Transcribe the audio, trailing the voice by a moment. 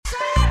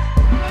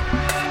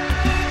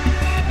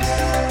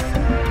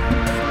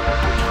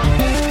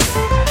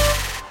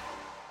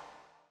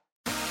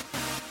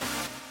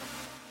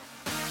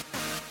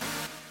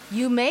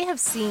You may have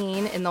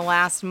seen in the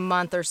last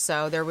month or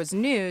so, there was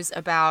news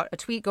about a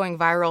tweet going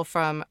viral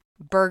from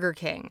Burger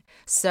King.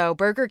 So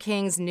Burger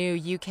King's new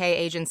UK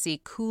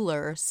agency,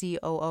 Cooler,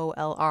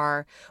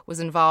 Coolr, was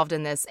involved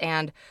in this.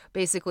 And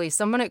basically,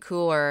 someone at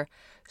Cooler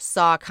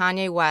saw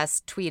Kanye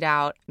West tweet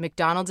out,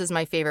 "McDonald's is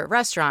my favorite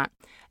restaurant."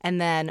 And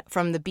then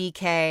from the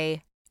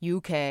BK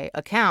UK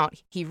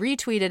account, he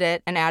retweeted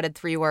it and added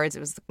 3 words. It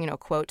was,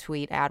 quote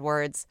tweet, add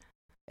words,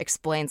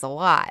 explains a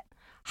lot.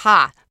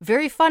 Ha,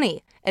 very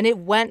funny. And it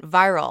went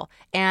viral.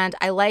 And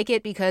I like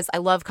it because I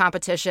love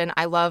competition.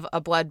 I love a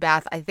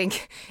bloodbath. I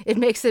think it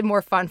makes it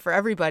more fun for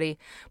everybody.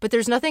 But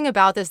there's nothing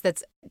about this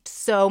that's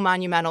so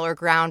monumental or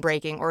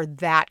groundbreaking or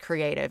that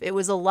creative. It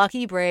was a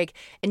lucky break,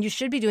 and you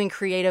should be doing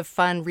creative,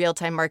 fun,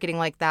 real-time marketing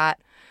like that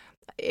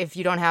if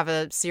you don't have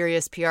a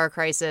serious PR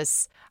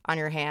crisis on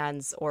your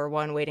hands or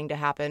one waiting to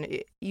happen.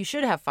 You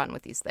should have fun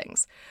with these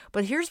things.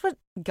 But here's what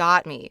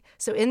got me.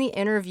 So in the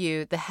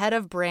interview, the head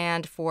of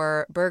brand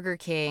for Burger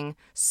King,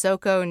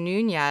 Soko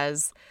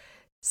Nunez,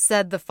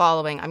 said the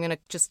following. I'm going to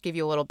just give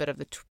you a little bit of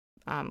the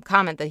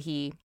comment that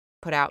he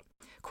put out.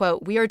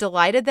 Quote, "We are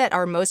delighted that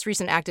our most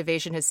recent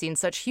activation has seen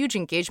such huge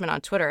engagement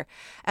on Twitter.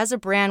 As a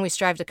brand, we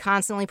strive to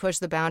constantly push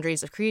the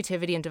boundaries of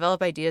creativity and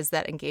develop ideas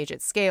that engage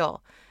at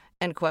scale."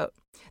 End quote.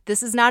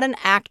 This is not an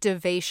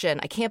activation.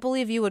 I can't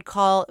believe you would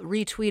call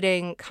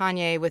retweeting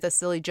Kanye with a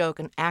silly joke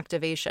an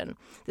activation.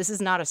 This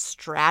is not a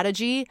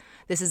strategy.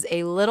 This is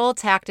a little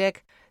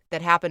tactic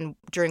that happened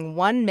during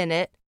 1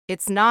 minute.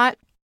 It's not,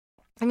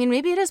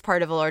 maybe it is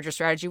part of a larger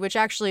strategy, which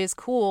actually is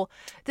cool.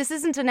 This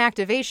isn't an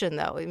activation,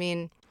 though.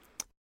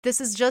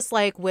 This is just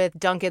like with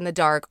Dunk in the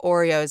Dark,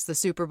 Oreos, the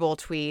Super Bowl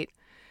tweet.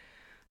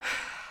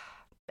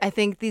 I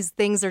think these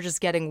things are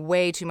just getting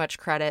way too much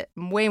credit,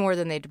 way more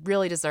than they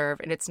really deserve,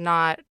 and it's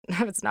not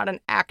an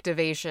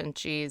activation,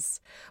 geez.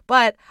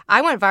 But I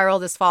went viral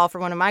this fall for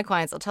one of my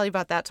clients. I'll tell you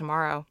about that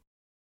tomorrow.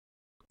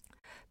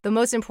 The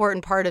most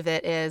important part of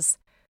it is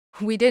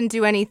we didn't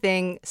do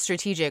anything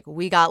strategic.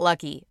 We got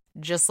lucky,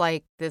 just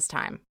like this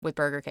time with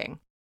Burger King.